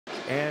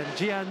And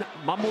Gian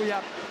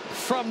Mamuyap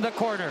from the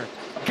corner.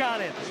 Got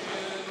it.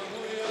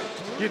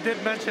 You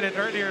did mention it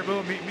earlier,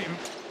 Boom.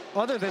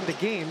 Other than the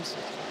games,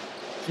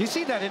 you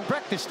see that in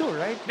practice too,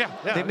 right? Yeah.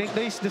 They make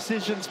these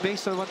decisions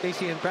based on what they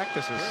see in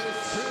practices.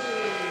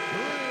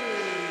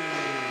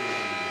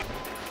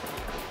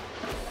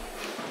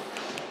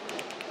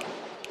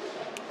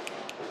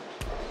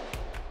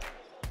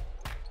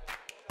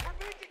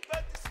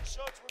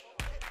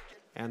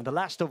 And the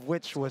last of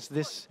which was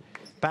this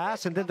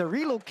pass, and then the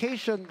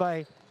relocation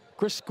by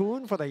Chris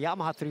Kuhn for the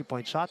Yamaha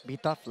three-point shot. Be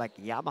tough like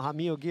Yamaha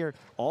Mio gear,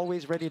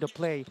 always ready to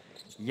play.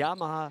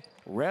 Yamaha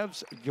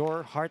revs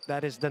your heart.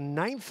 That is the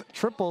 9th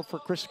triple for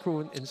Chris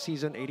Kuhn in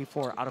season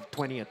 84 out of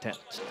 20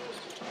 attempts.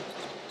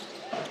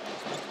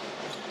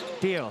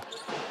 Deal.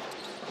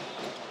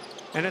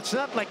 And it's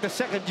not like the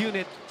second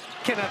unit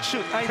cannot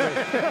shoot either.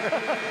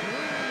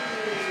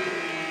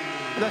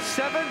 The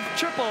 7th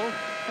triple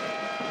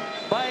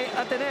by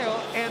Ateneo,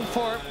 and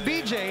for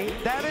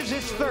BJ, that is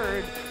his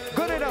 3rd.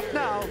 Good enough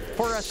now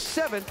for a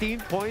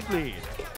 17-point lead.